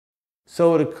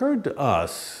So it occurred to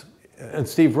us, and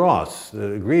Steve Ross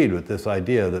agreed with this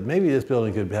idea, that maybe this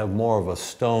building could have more of a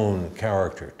stone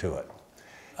character to it.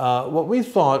 What we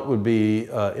thought would be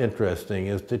interesting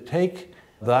is to take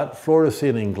that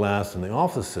floor-to-ceiling glass in the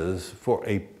offices for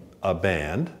a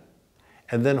band,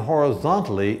 and then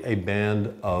horizontally a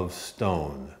band of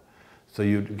stone. So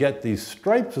you get these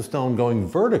stripes of stone going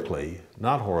vertically,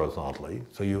 not horizontally,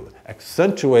 so you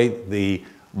accentuate the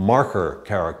marker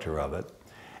character of it,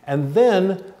 and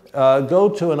then go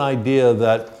to an idea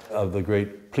of the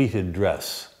great pleated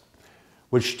dress,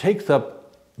 which takes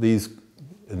up these,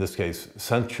 in this case,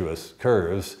 sensuous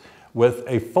curves with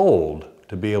a fold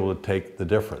to be able to take the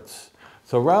difference.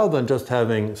 So rather than just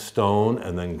having stone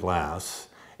and then glass,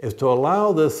 is to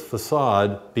allow this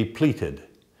facade be pleated.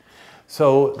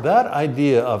 So that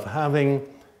idea of having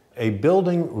a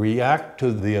building react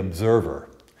to the observer,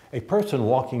 a person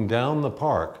walking down the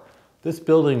park, this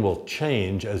building will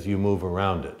change as you move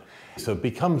around it. So it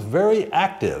becomes very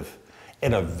active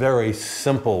in a very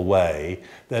simple way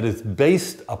that is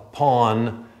based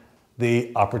upon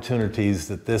the opportunities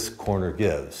that this corner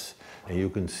gives. And you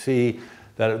can see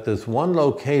that at this one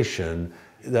location,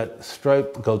 that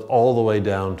stripe goes all the way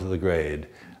down to the grade.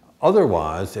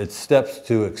 Otherwise, it steps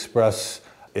to express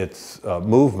its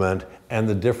movement and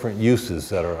the different uses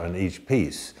that are on each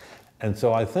piece. And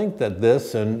so I think that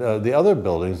this and the other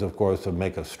buildings, of course,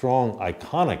 make a strong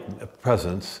iconic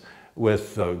presence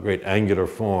with great angular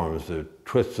forms, the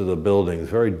twists of the buildings,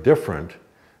 very different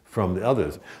from the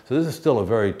others. So this is still a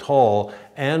very tall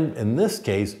and, in this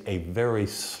case, a very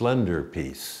slender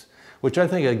piece, which I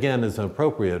think, again, is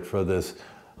appropriate for this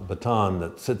baton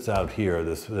that sits out here,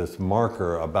 this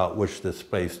marker about which this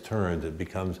space turns. It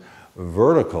becomes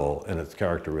vertical in its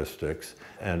characteristics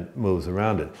and moves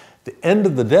around it. At the end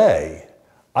of the day,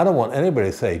 I don't want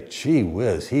anybody to say, gee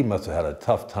whiz, he must have had a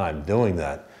tough time doing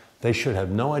that. They should have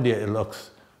no idea. It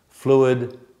looks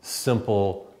fluid,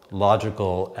 simple,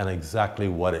 logical, and exactly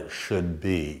what it should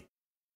be.